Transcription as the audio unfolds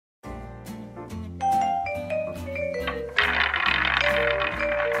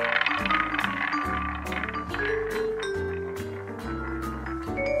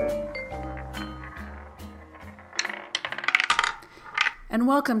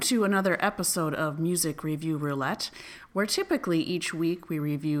welcome to another episode of Music Review Roulette, where typically each week we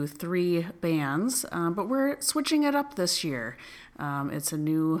review 3 bands, but we're switching it up this year. It's a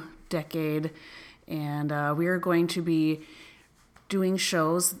new decade, and we are going to be doing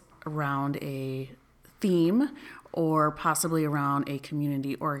shows around a theme or possibly around a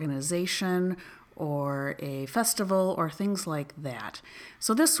community organization or a festival or things like that.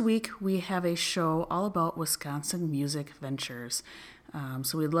 So this week we have a show all about Wisconsin Music Ventures.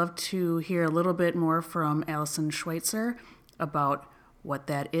 So we'd love to hear a little bit more from Allison Schweitzer about what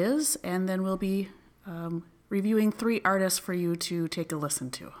that is, and then we'll be reviewing 3 artists for you to take a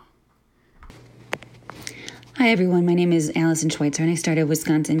listen to. Hi everyone, my name is Allison Schweitzer and I started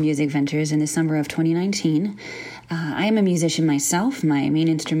Wisconsin Music Ventures in the summer of 2019. I am a musician myself. My main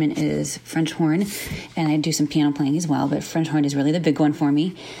instrument is French horn, and I do some piano playing as well, but French horn is really the big one for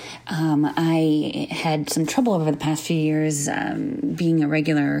me. I had some trouble over the past few years being a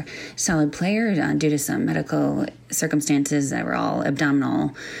regular solid player due to some medical circumstances that were all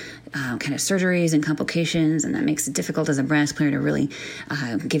abdominal kind of surgeries and complications, and that makes it difficult as a brass player to really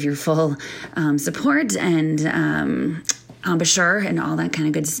give your full support and embouchure and all that kind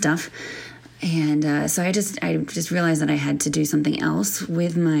of good stuff. And so I just realized that I had to do something else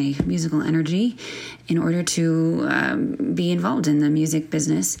with my musical energy in order to be involved in the music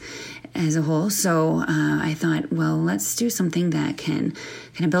business as a whole. So I thought, well, let's do something that can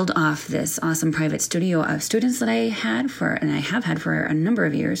kind of build off this awesome private studio of students that I have had for a number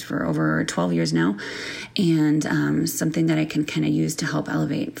of years, for over 12 years now, and something that I can kind of use to help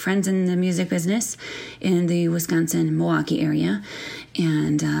elevate friends in the music business in the Wisconsin-Milwaukee area.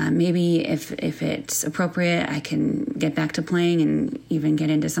 And maybe if it's appropriate, I can get back to playing and even get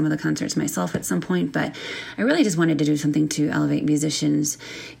into some of the concerts myself at some point. But I really just wanted to do something to elevate musicians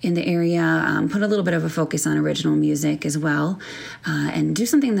in the area, put a little bit of a focus on original music as well, and do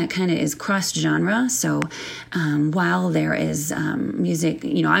something that kind of is cross-genre. So while there is music,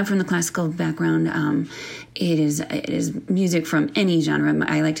 I'm from the classical background, it is music from any genre.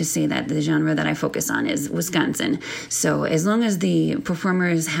 I like to say that the genre that I focus on is Wisconsin. So as long as the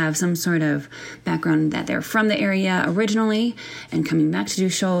performers have some sort of background that they're from the area originally and coming back to do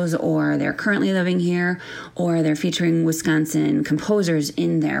shows, or they're currently living here, or they're featuring Wisconsin composers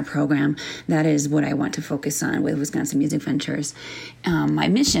in their program, that is what I want to focus on with Wisconsin Music Ventures. My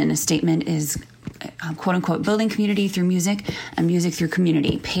mission statement is quote-unquote building community through music and music through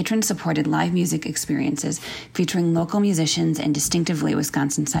community, patron-supported live music experiences featuring local musicians in distinctively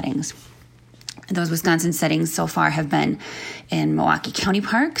Wisconsin settings. Those Wisconsin settings so far have been in Milwaukee County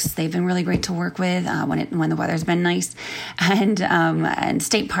parks. They've been really great to work with when the weather's been nice, and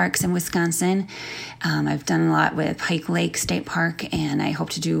state parks in Wisconsin. I've done a lot with Pike Lake State Park, and I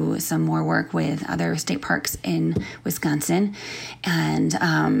hope to do some more work with other state parks in Wisconsin, and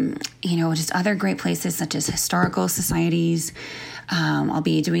just other great places such as historical societies. I'll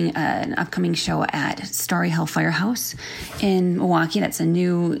be doing an upcoming show at Story Hill Firehouse in Milwaukee. That's a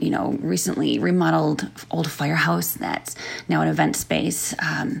new, recently remodeled old firehouse that's now an event space.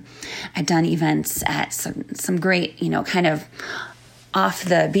 I've done events at some great, kind of off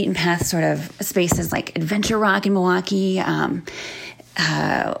the beaten path sort of spaces like Adventure Rock in Milwaukee,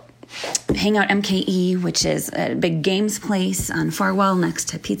 Hangout MKE, which is a big games place on Farwell next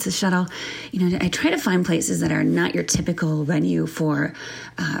to Pizza Shuttle. I try to find places that are not your typical venue for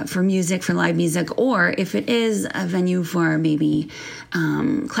music, for live music, or if it is a venue for maybe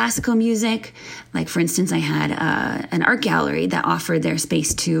classical music. Like, for instance, I had an art gallery that offered their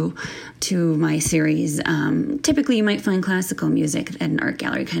space to my series. Typically, you might find classical music at an art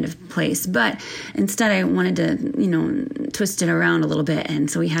gallery kind of place, but instead I wanted to, twist it around a little bit, and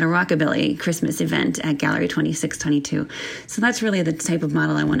so we had a rockabilly Christmas event at Gallery 2622. So that's really the type of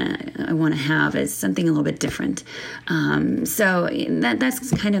model I want to have, is something a little bit different. So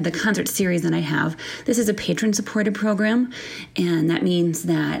that's kind of the concert series that I have. This is a patron-supported program, and that means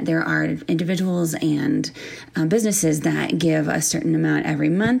that there are individuals and businesses that give a certain amount every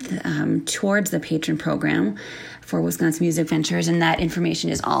month towards the patron program for Wisconsin Music Ventures, and that information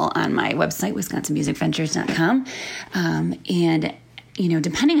is all on my website, wisconsinmusicventures.com. And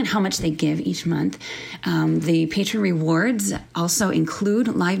depending on how much they give each month, the patron rewards also include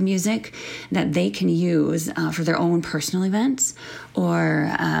live music that they can use for their own personal events or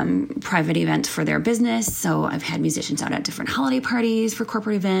private events for their business. So I've had musicians out at different holiday parties for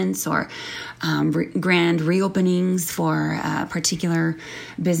corporate events, or grand reopenings for a particular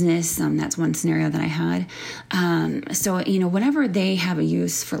business. That's one scenario that I had. So whatever they have a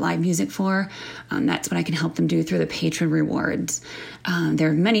use for live music for, that's what I can help them do through the patron rewards. There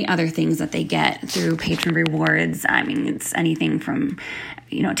are many other things that they get through patron rewards. I mean, it's anything from,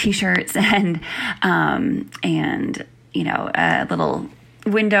 T-shirts and a little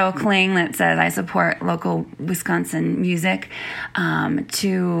window cling that says I support local Wisconsin music,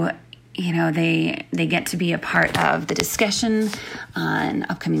 to they get to be a part of the discussion on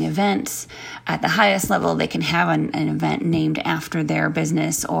upcoming events. At the highest level, they can have an event named after their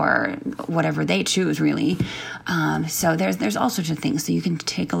business or whatever they choose, really. So there's all sorts of things. So you can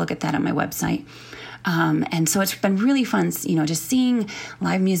take a look at that on my website. And so it's been really fun, just seeing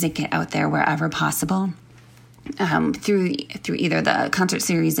live music get out there wherever possible. Through either the concert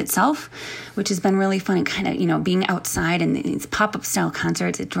series itself, which has been really fun, and kind of, being outside in these pop-up style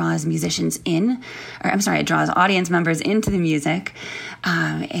concerts, it draws it draws audience members into the music,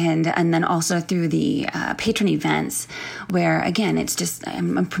 and then also through the patron events, where again, it's just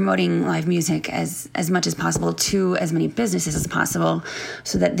I'm promoting live music as much as possible to as many businesses as possible,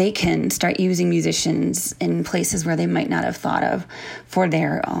 so that they can start using musicians in places where they might not have thought of for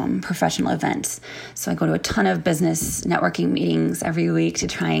their professional events. So I go to a ton of business networking meetings every week to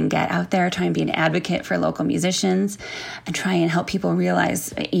try and get out there, try and be an advocate for local musicians, and try and help people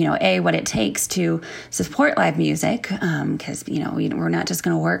realize, what it takes to support live music, because, we're not just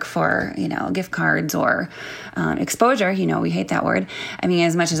going to work for, gift cards or exposure. We hate that word. I mean,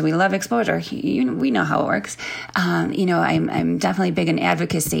 as much as we love exposure, we know how it works. I'm definitely big in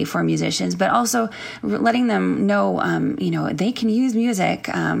advocacy for musicians, but also letting them know, they can use music.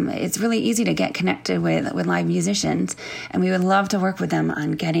 It's really easy to get connected with live musicians, and we would love to work with them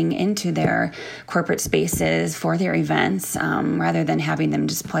on getting into their corporate spaces for their events, rather than having them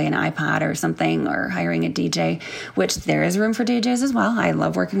just play an iPod or something, or hiring a DJ, which there is room for DJs as well. I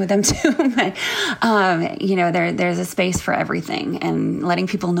love working with them too, but there's a space for everything, and letting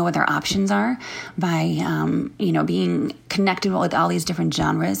people know what their options are by being connected with all these different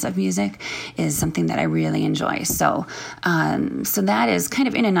genres of music is something that I really enjoy. So that is kind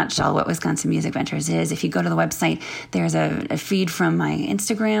of in a nutshell what Wisconsin Music Ventures is. If you go to the website, there's a feed from my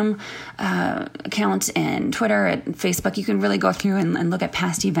Instagram account and Twitter and Facebook. You can really go through and look at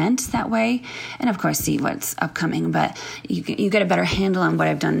past events that way, and of course see what's upcoming. But you get a better handle on what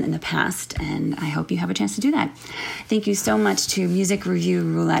I've done in the past, and I hope you have a chance to do that. Thank you so much to Music Review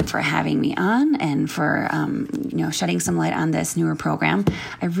Roulette for having me on, and for shedding some light on this newer program.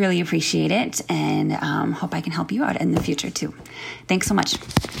 I really appreciate it, and hope I can help you out in the future too. Thanks so much.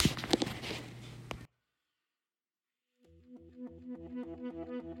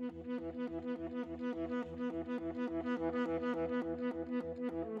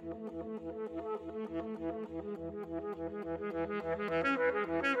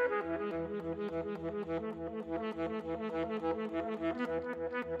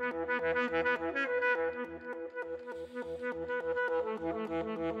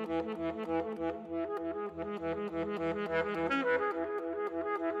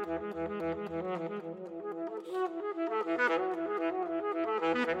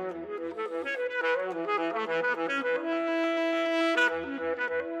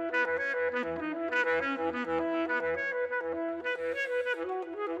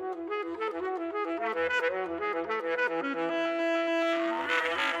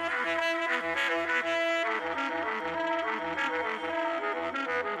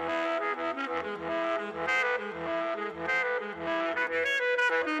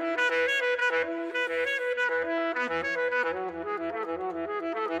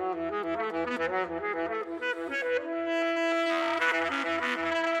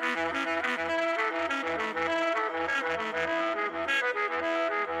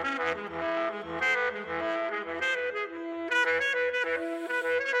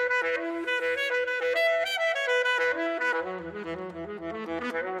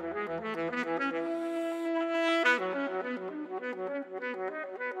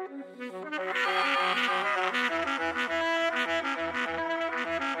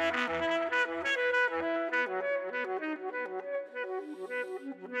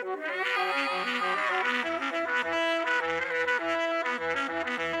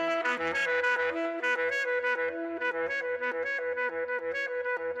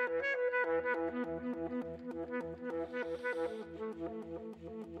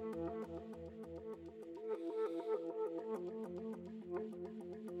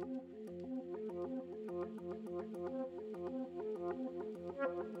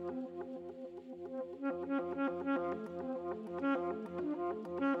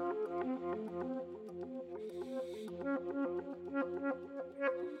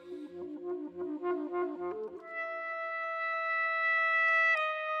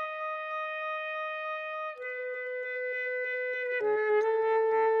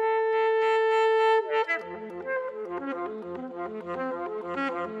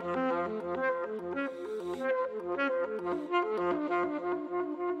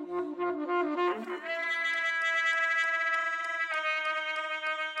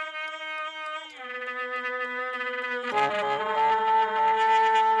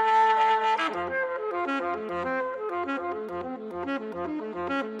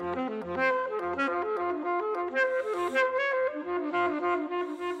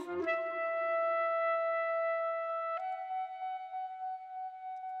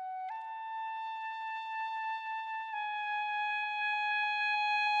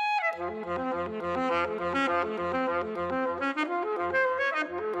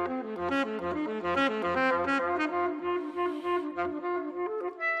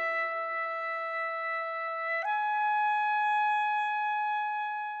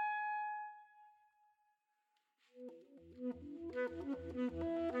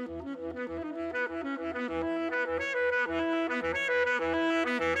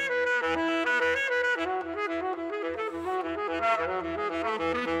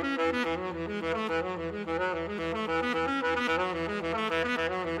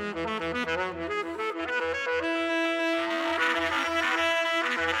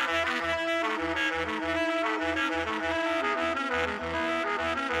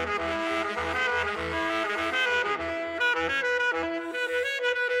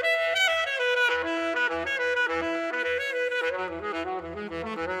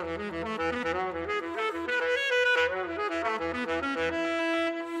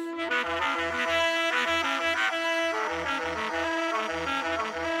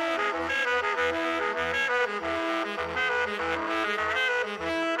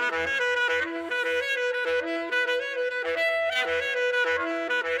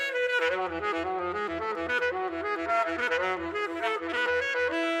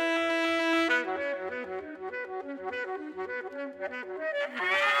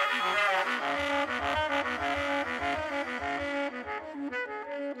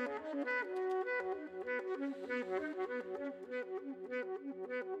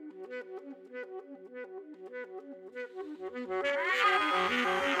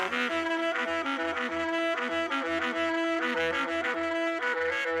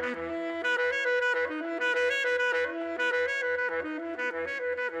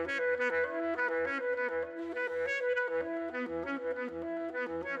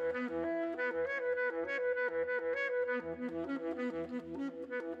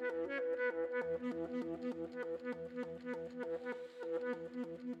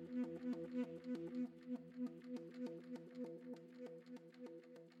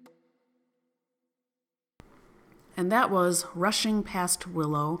 And that was Rushing Past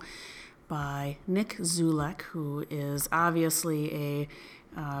Willow by Nick Zulek, who is obviously a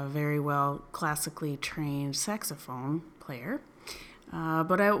very well classically trained saxophone player.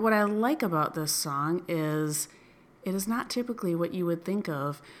 But what I like about this song is it is not typically what you would think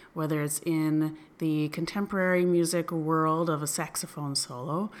of, whether it's in the contemporary music world of a saxophone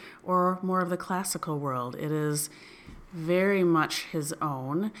solo or more of the classical world. It is very much his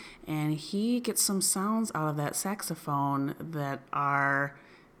own, and he gets some sounds out of that saxophone that are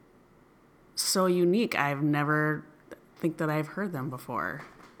so unique. I've never think that I've heard them before.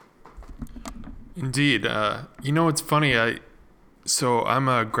 Indeed. It's funny. I'm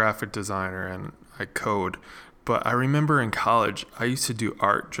a graphic designer and I code, but I remember in college I used to do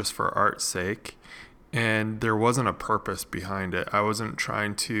art just for art's sake, and there wasn't a purpose behind it. I wasn't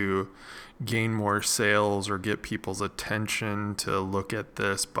trying to gain more sales or get people's attention to look at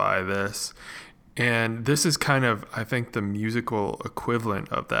this, buy this. And this is kind of, I think, the musical equivalent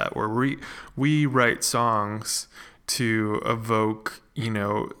of that, where we write songs to evoke,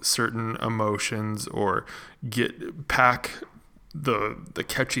 certain emotions or pack the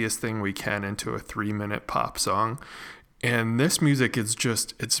catchiest thing we can into a 3-minute pop song. And this music is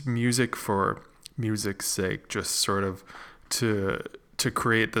it's music for music's sake, just sort of to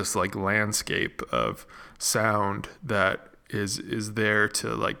create this like landscape of sound that is there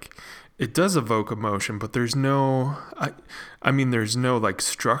to like, it does evoke emotion, but there's no, there's no like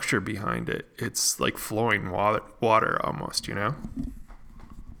structure behind it. It's like flowing water almost,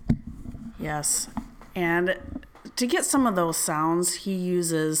 Yes. And to get some of those sounds, he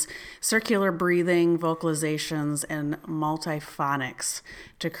uses circular breathing, vocalizations, and multiphonics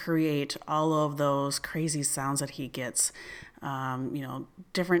to create all of those crazy sounds that he gets.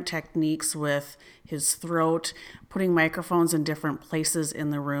 Different techniques with his throat, putting microphones in different places in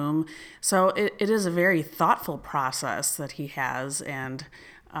the room. So it is a very thoughtful process that he has. And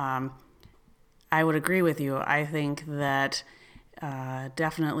I would agree with you. I think that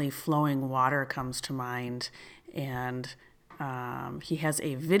definitely Flowing Water comes to mind. And he has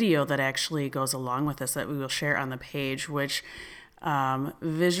a video that actually goes along with this that we will share on the page, which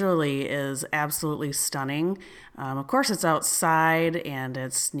visually is absolutely stunning. Of course, it's outside and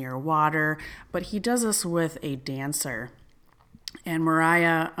it's near water, but he does this with a dancer. And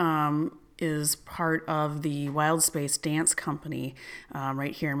Mariah is part of the Wild Space Dance Company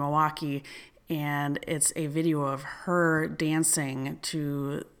right here in Milwaukee. And it's a video of her dancing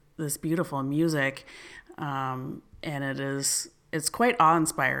to this beautiful music. And it's quite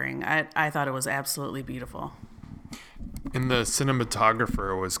awe-inspiring. I thought it was absolutely beautiful. And the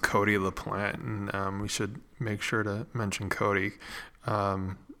cinematographer was Cody LaPlante, and we should make sure to mention Cody.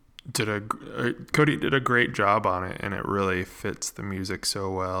 Cody did a great job on it, and it really fits the music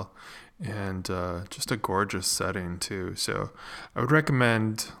so well, and just a gorgeous setting too. So I would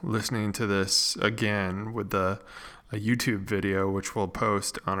recommend listening to this again with a YouTube video, which we'll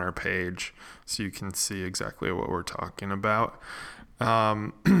post on our page, so you can see exactly what we're talking about.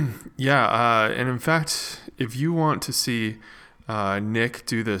 And in fact, if you want to see Nick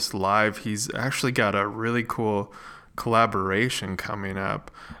do this live, he's actually got a really cool collaboration coming up.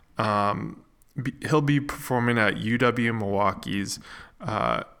 He'll be performing at UW Milwaukee's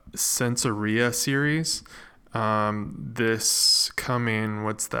Sensoria series this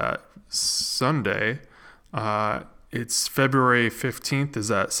coming, Sunday. It's February 15th. Is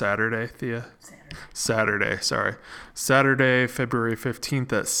that Saturday, Thea? Saturday, February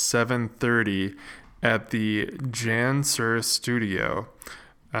 15th at 7:30 at the Jan Sur Studio.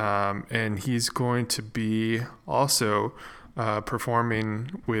 And he's going to be also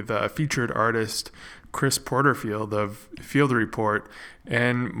performing with featured artist Chris Porterfield of Field Report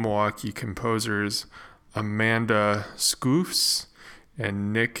and Milwaukee composers Amanda Scoofs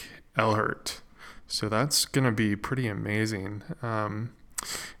and Nick Elhert. So that's going to be pretty amazing.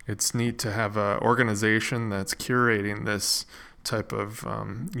 It's neat to have an organization that's curating this type of,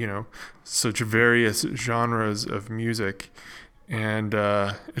 such various genres of music. And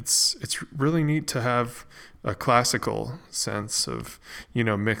it's really neat to have a classical sense of,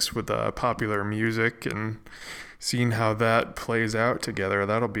 mixed with popular music, and seeing how that plays out together.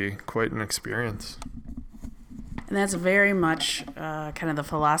 That'll be quite an experience. And that's very much kind of the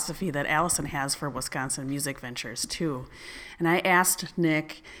philosophy that Allison has for Wisconsin Music Ventures, too. And I asked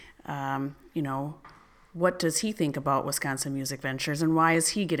Nick, what does he think about Wisconsin Music Ventures and why is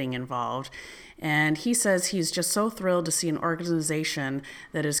he getting involved? And he says he's just so thrilled to see an organization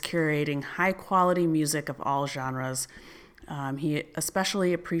that is curating high-quality music of all genres. He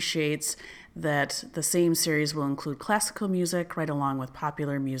especially appreciates that the same series will include classical music right along with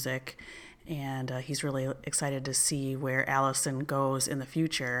popular music. And he's really excited to see where Allison goes in the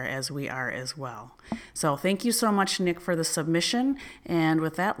future, as we are as well. So thank you so much, Nick, for the submission. And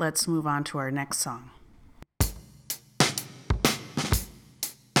with that, let's move on to our next song.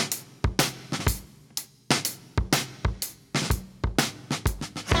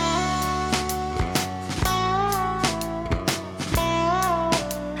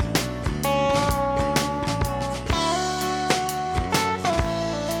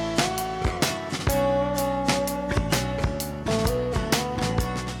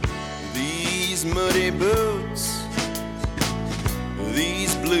 Muddy boots,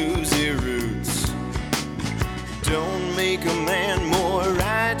 these bluesy roots don't make a man more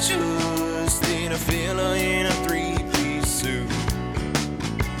righteous than a fella in a three-piece suit.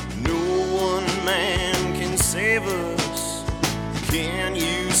 No one man can save us. Can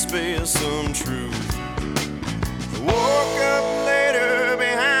you spare some truth? I woke up later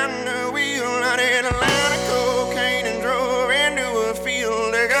behind the wheel. I did a line of cocaine and drove into a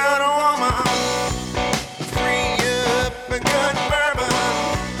field. I got a woman.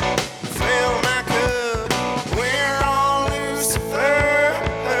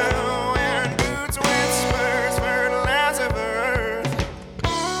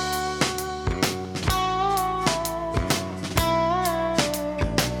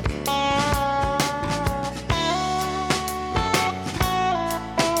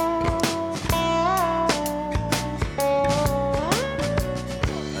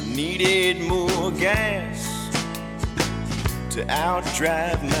 More gas to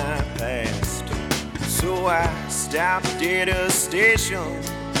outdrive my past, so I stopped at a station.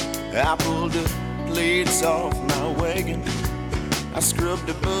 I pulled the plates off my wagon. I scrubbed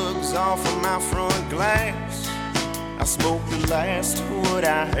the bugs off of my front glass. I smoked the last of what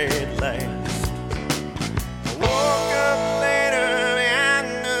I had last. I woke up later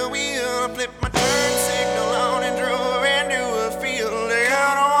behind the wheel. I flipped my turn signal on and drove into a field. I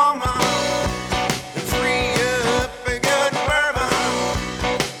got a woman.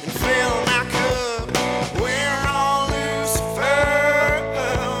 Lucifer.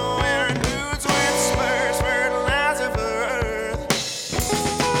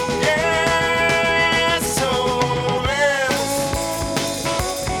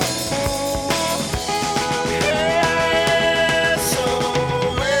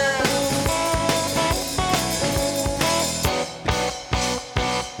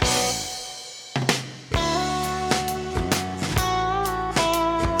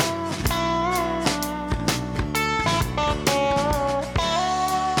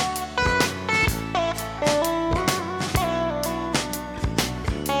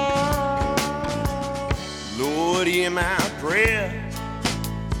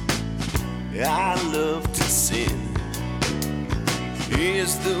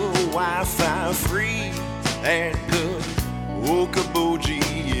 the Wi-Fi free at the Okoboji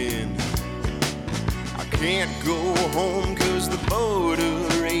Inn. I can't go home 'cause the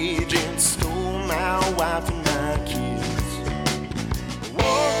border agent stole my wife and my kids.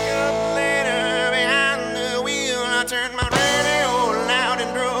 Woke up later behind the wheel. I turned my radio loud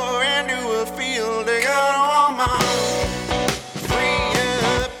and drove into a field. I got a woman, free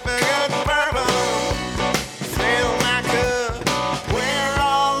up, I got bourbon, fill my cup. We're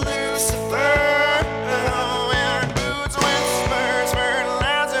all Lucifer, wearing boots with spurs,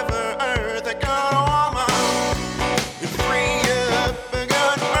 fertilizer for earth. I got a woman, free up, I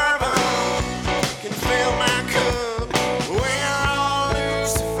got bourbon, can fill my cup. We're all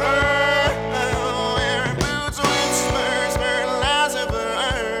Lucifer, wearing boots with spurs, fertilizer for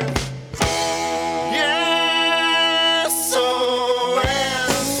earth. Yes, so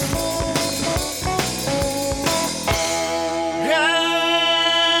yes.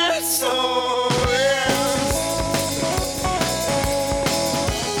 Yes, so yes.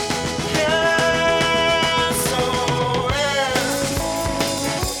 Yes, so yes.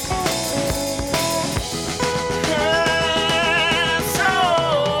 Yes, so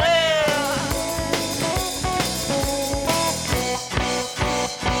yes.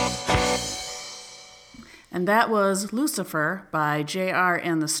 And that was Lucifer by J.R.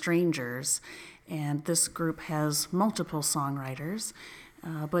 and the Strangers. And this group has multiple songwriters.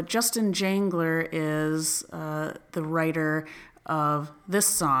 But Justin Jangler is the writer of this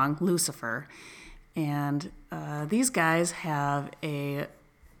song, Lucifer. And these guys have a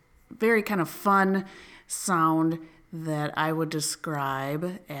very kind of fun sound that I would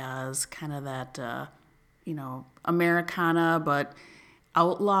describe as kind of that, Americana but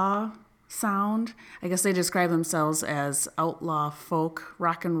outlaw sound. I guess they describe themselves as outlaw folk,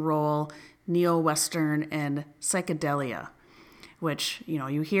 rock and roll, neo-Western, and psychedelia, which,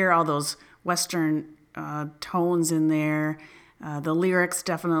 you hear all those Western tones in there. The lyrics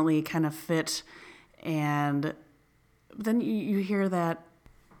definitely kind of fit. And then you hear that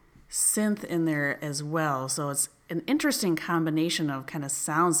synth in there as well. So it's an interesting combination of kind of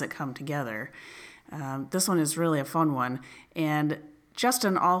sounds that come together. This one is really a fun one. And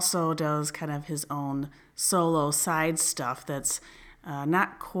Justin also does kind of his own solo side stuff that's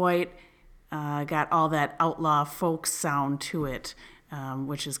not quite got all that outlaw folk sound to it,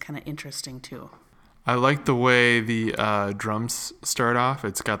 which is kind of interesting too. I like the way the drums start off.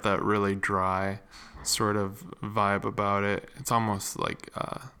 It's got that really dry sort of vibe about it. It's almost like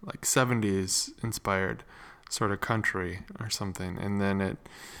 70s inspired sort of country or something. And then it,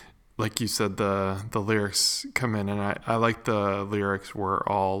 like you said, the lyrics come in, and I like the lyrics. We're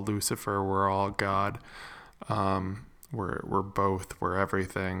all Lucifer, we're all God. We're both, we're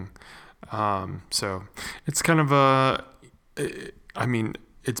everything. So it's kind of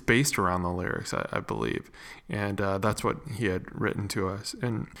it's based around the lyrics, I believe. And that's what he had written to us.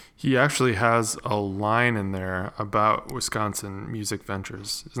 And he actually has a line in there about Wisconsin Music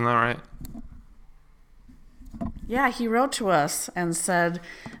Ventures. Isn't that right? Yeah, he wrote to us and said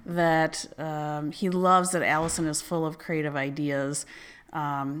that he loves that Allison is full of creative ideas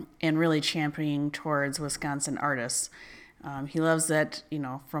and really championing towards Wisconsin artists. He loves that,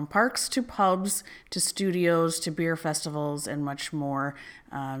 from parks to pubs to studios to beer festivals and much more.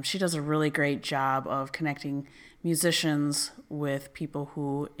 She does a really great job of connecting musicians with people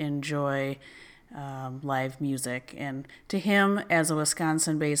who enjoy live music. And to him, as a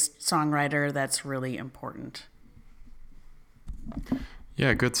Wisconsin-based songwriter, that's really important.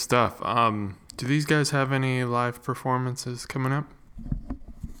 Yeah, good stuff. Do these guys have any live performances coming up?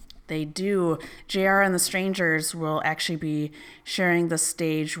 They do. JR and the Strangers will actually be sharing the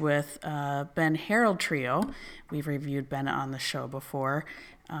stage with Ben Harold Trio. We've reviewed Ben on the show before.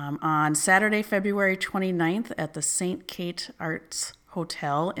 On Saturday, February 29th at the St. Kate Arts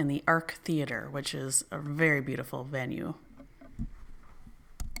Hotel in the Arc Theater, which is a very beautiful venue.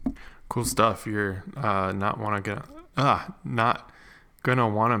 Cool stuff. You're not gonna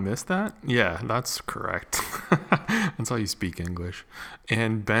want to miss that? Yeah, that's correct. That's how you speak English.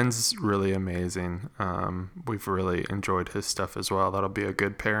 And Ben's really amazing. We've really enjoyed his stuff as well. That'll be a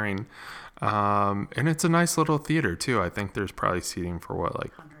good pairing. And it's a nice little theater too. I think there's probably seating for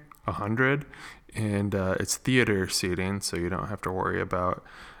 100. And it's theater seating, so you don't have to worry about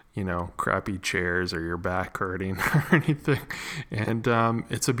crappy chairs or your back hurting or anything. And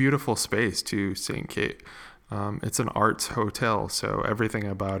it's a beautiful space too, St. Kate. It's an arts hotel, so everything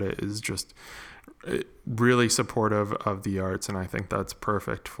about it is just really supportive of the arts, and I think that's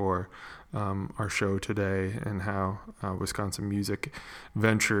perfect for our show today and how Wisconsin Music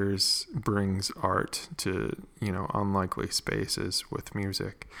Ventures brings art to unlikely spaces with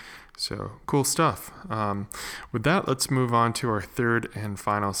music. So cool stuff. With that, let's move on to our third and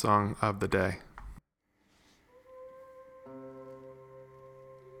final song of the day.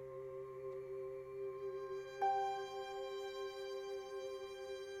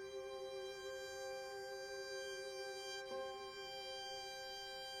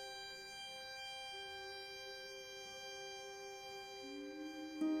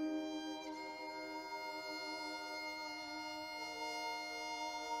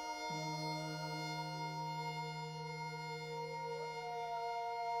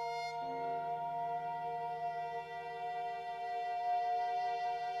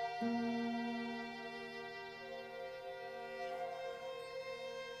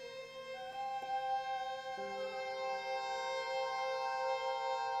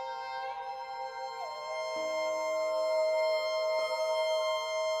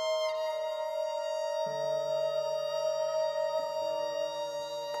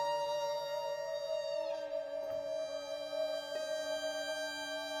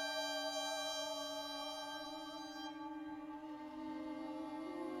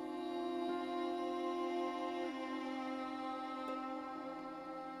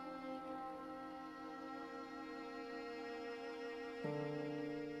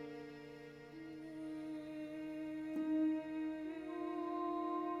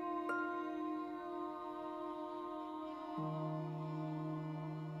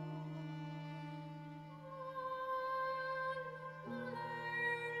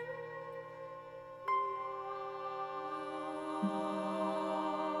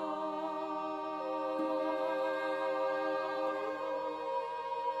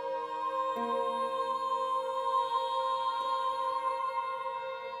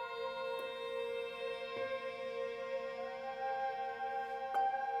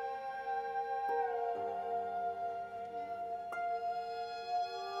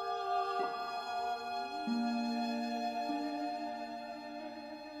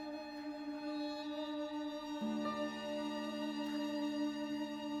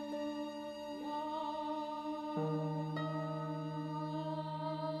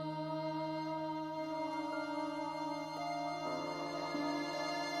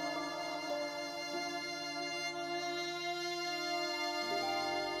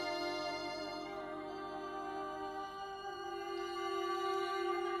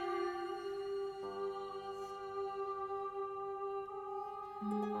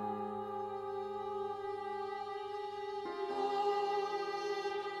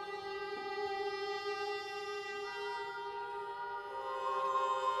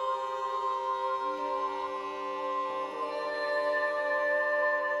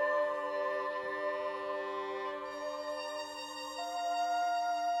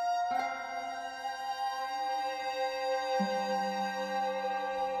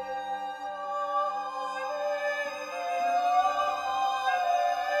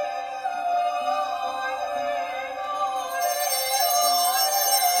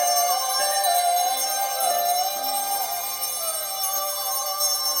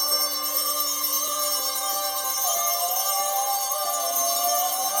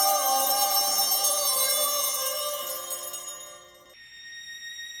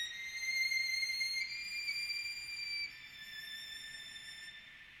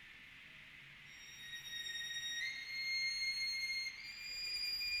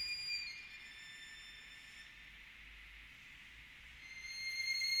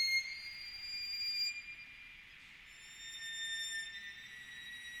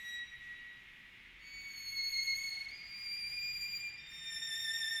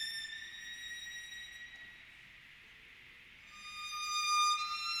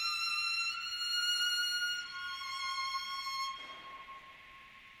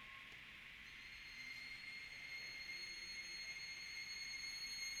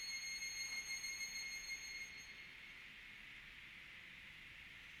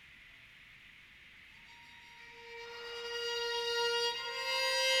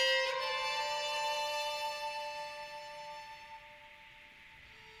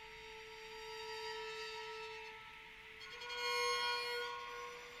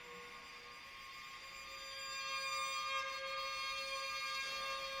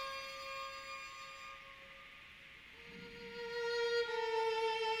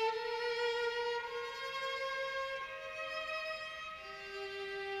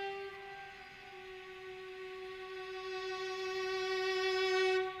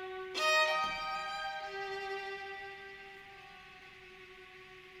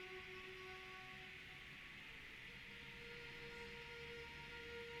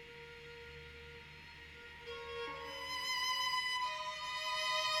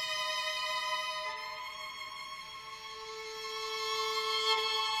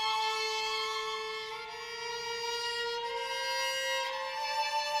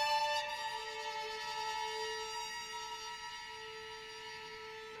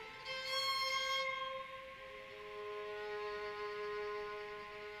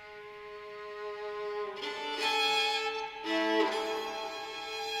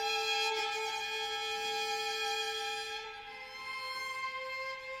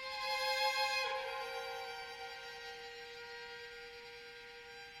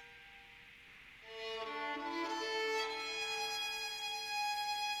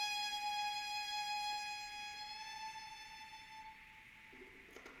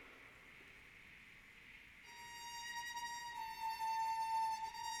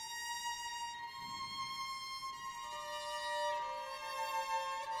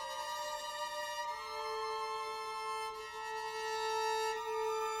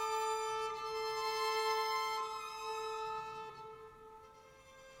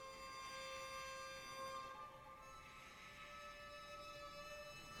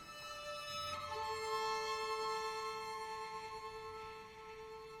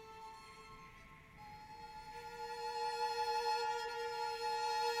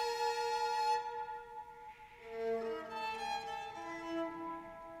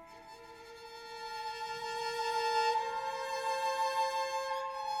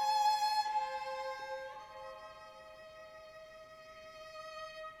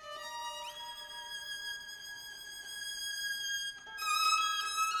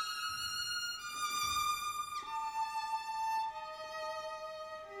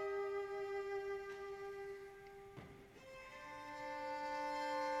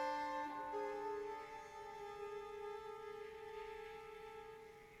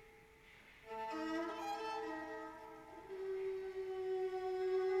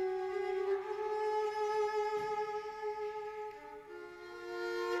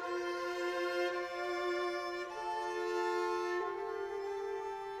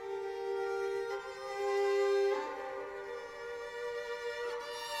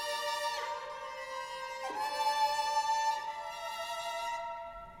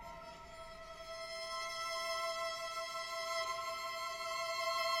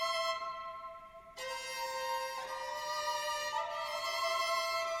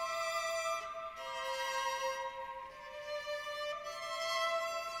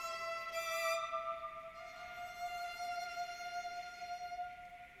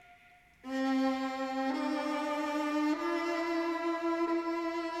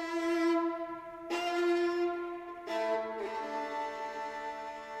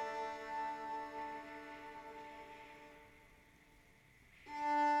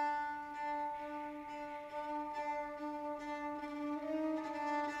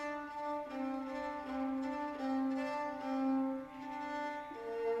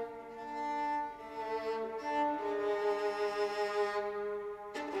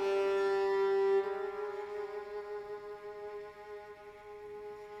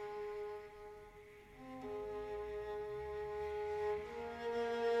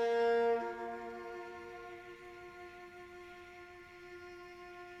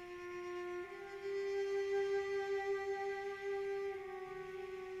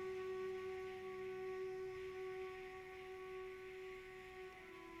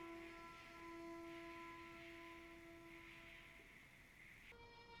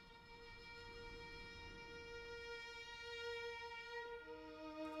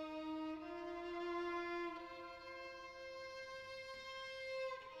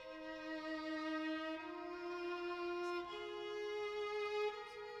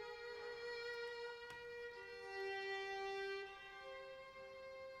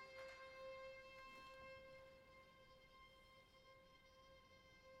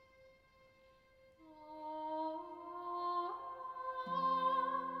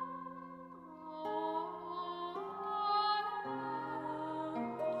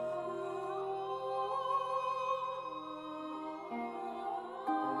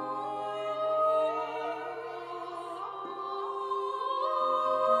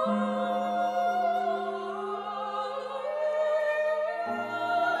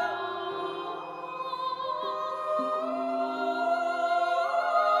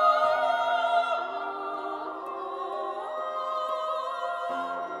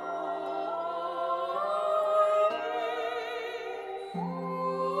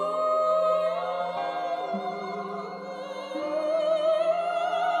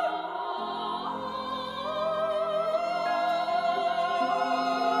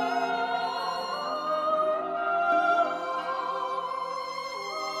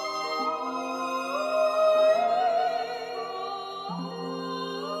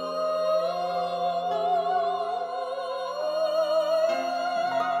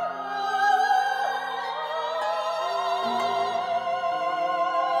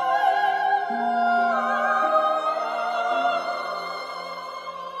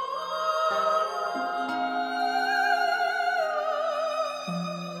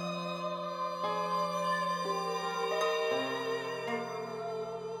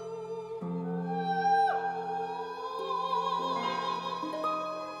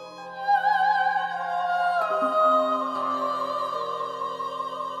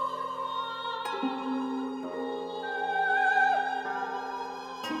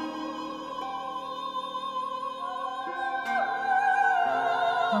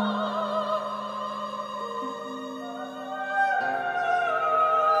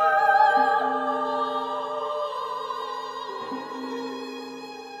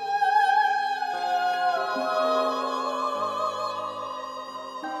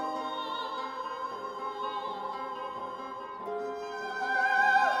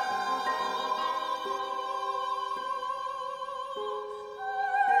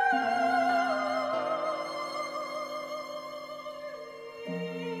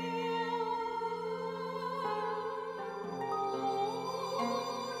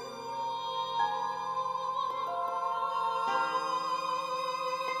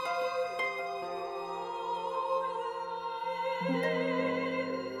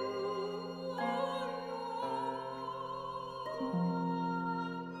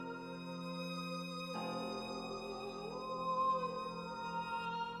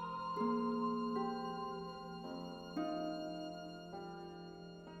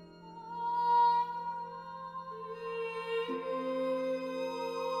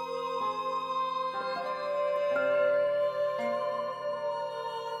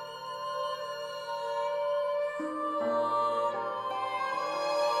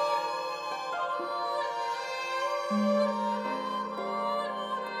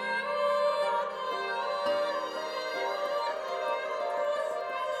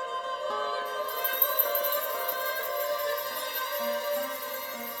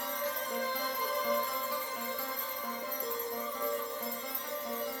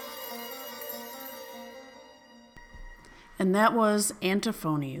 And that was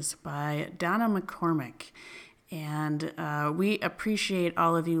Antiphonies by Donna McCormick. And we appreciate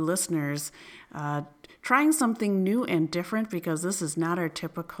all of you listeners trying something new and different, because this is not our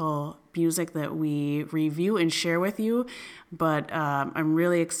typical music that we review and share with you. But I'm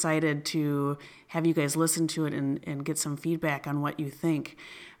really excited to have you guys listen to it and get some feedback on what you think.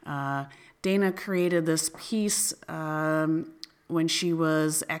 Dana created this piece when she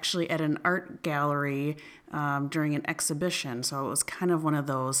was actually at an art gallery during an exhibition. So it was kind of one of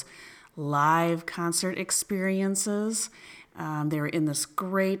those live concert experiences. They were in this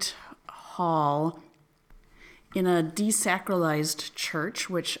great hall in a desacralized church,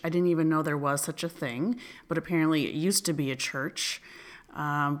 which I didn't even know there was such a thing, but apparently it used to be a church.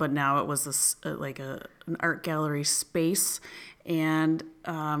 But now it was this an art gallery space. And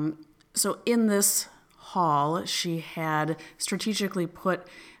so in this hall, she had strategically put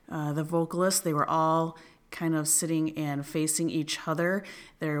the vocalists, they were all kind of sitting and facing each other.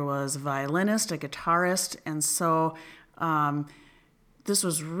 There was a violinist, a guitarist, and so this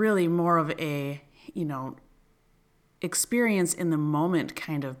was really more of a, experience in the moment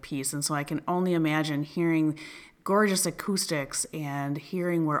kind of piece. And so I can only imagine hearing gorgeous acoustics and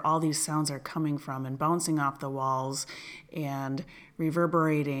hearing where all these sounds are coming from and bouncing off the walls and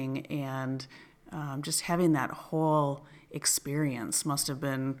reverberating, and just having that whole experience must have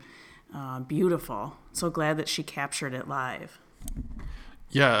been beautiful. So glad that she captured it live.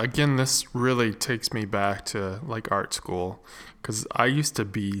 Yeah, again, this really takes me back to like art school, because I used to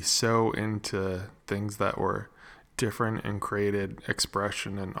be so into things that were different and created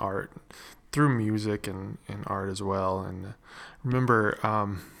expression in art through music and art as well. And remember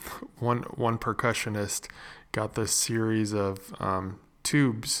one percussionist got this series of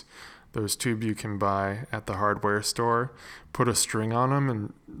tubes, those tubes you can buy at the hardware store, put a string on them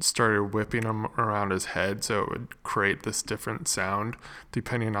and started whipping them around his head so it would create this different sound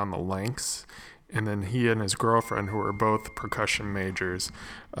depending on the lengths. And then he and his girlfriend, who were both percussion majors,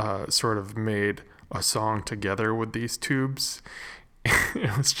 sort of made a song together with these tubes.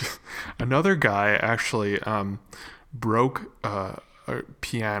 It was just another guy actually broke a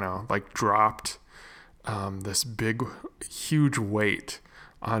piano, like dropped this big, huge weight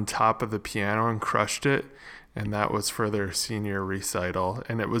on top of the piano and crushed it. And that was for their senior recital.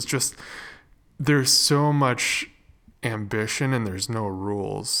 And it was just, there's so much ambition and there's no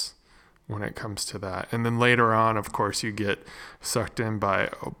rules when it comes to that. And then later on, of course, you get sucked in by,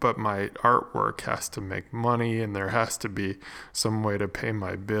 but my artwork has to make money and there has to be some way to pay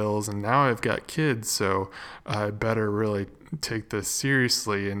my bills. And now I've got kids, so I better really take this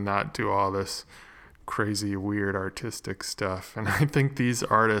seriously and not do all this crazy, weird artistic stuff. And I think these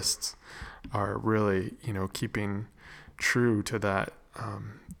artists are really, keeping true to that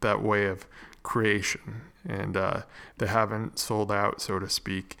that way of creation, and they haven't sold out, so to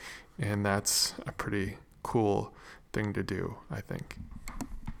speak. And that's a pretty cool thing to do, I think.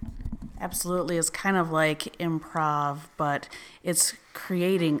 Absolutely. It's kind of like improv, but it's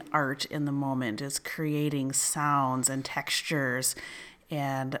creating art in the moment. It's creating sounds and textures.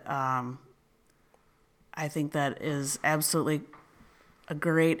 And I think that is absolutely a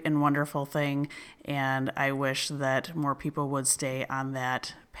great and wonderful thing. And I wish that more people would stay on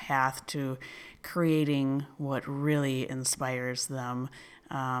that path to creating what really inspires them.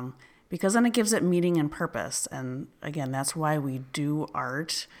 Because then it gives it meaning and purpose. And again, that's why we do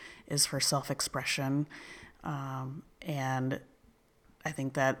art, is for self-expression. And I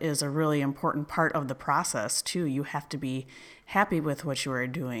think that is a really important part of the process too. You have to be happy with what you are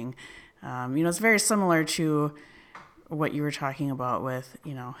doing. It's very similar to what you were talking about with,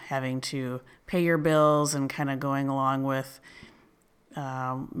 having to pay your bills and kind of going along with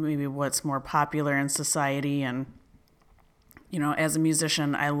maybe what's more popular in society. And as a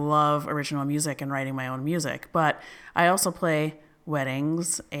musician, I love original music and writing my own music, but I also play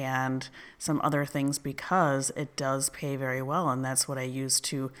weddings and some other things because it does pay very well. And that's what I use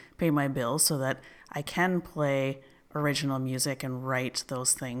to pay my bills, so that I can play original music and write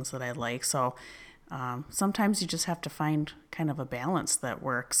those things that I like. So sometimes you just have to find kind of a balance that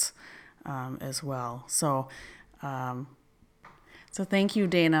works as well. So thank you,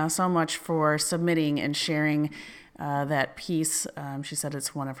 Dana, so much for submitting and sharing that piece. She said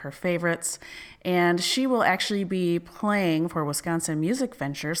it's one of her favorites. And she will actually be playing for Wisconsin Music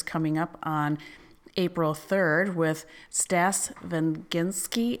Ventures coming up on April 3rd with Stas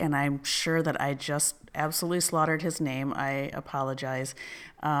Venginski, and I'm sure that I just absolutely slaughtered his name. I apologize.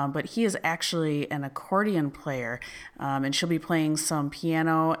 But he is actually an accordion player, and she'll be playing some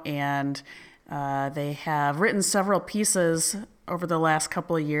piano, and they have written several pieces over the last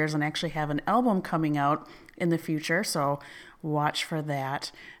couple of years and actually have an album coming out in the future, so watch for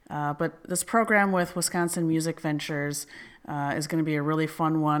that. But this program with Wisconsin Music Ventures is going to be a really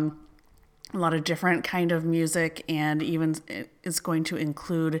fun one. A lot of different kind of music, and even it's going to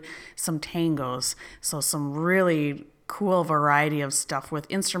include some tangos. So some really cool variety of stuff with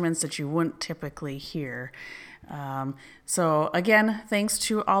instruments that you wouldn't typically hear. So again, thanks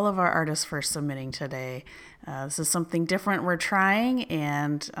to all of our artists for submitting today. This is something different we're trying,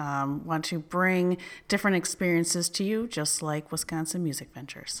 and want to bring different experiences to you, just like Wisconsin Music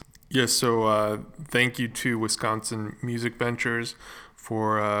Ventures. Yes, so thank you to Wisconsin Music Ventures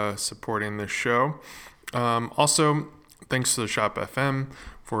for supporting this show. Also, thanks to the Shop FM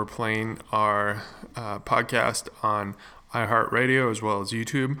for playing our podcast on iHeartRadio as well as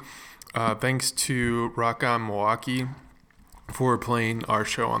YouTube. Thanks to Rock On Milwaukee for playing our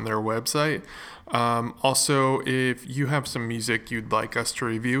show on their website. Also, if you have some music you'd like us to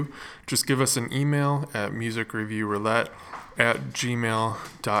review, just give us an email at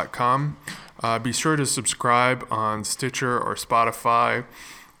musicreviewroulette@gmail.com. Be sure to subscribe on Stitcher or Spotify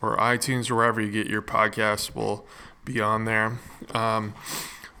or iTunes, or wherever you get your podcasts will be on there.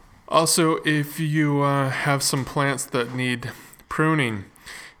 Also, if you have some plants that need pruning,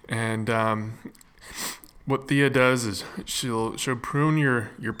 and what Thea does is she'll prune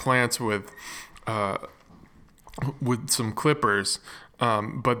your plants with some clippers,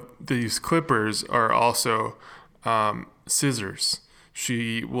 but these clippers are also scissors.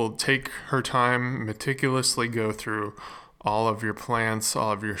 She will take her time, meticulously go through all of your plants,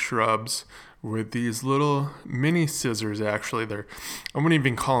 all of your shrubs with these little mini scissors. Actually, I wouldn't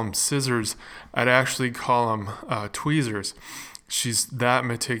even call them scissors. I'd actually call them tweezers. She's that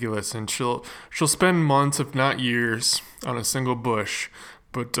meticulous, and she'll spend months, if not years, on a single bush,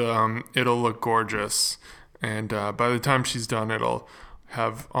 but it'll look gorgeous. And by the time she's done, it'll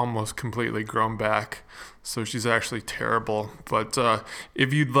have almost completely grown back. So she's actually terrible. But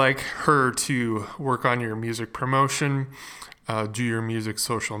if you'd like her to work on your music promotion, do your music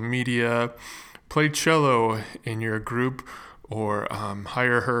social media, play cello in your group, or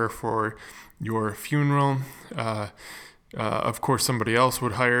hire her for your funeral, of course somebody else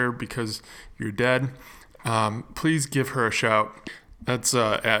would hire because you're dead, please give her a shout. That's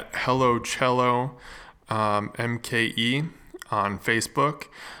at Hello Cello MKE on Facebook.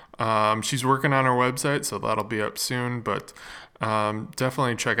 She's working on her website, so that'll be up soon, but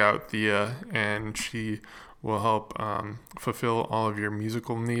definitely check out Thea, and she will help fulfill all of your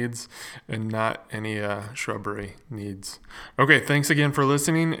musical needs and not any shrubbery needs. Okay, thanks again for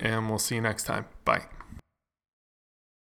listening, and we'll see you next time. Bye.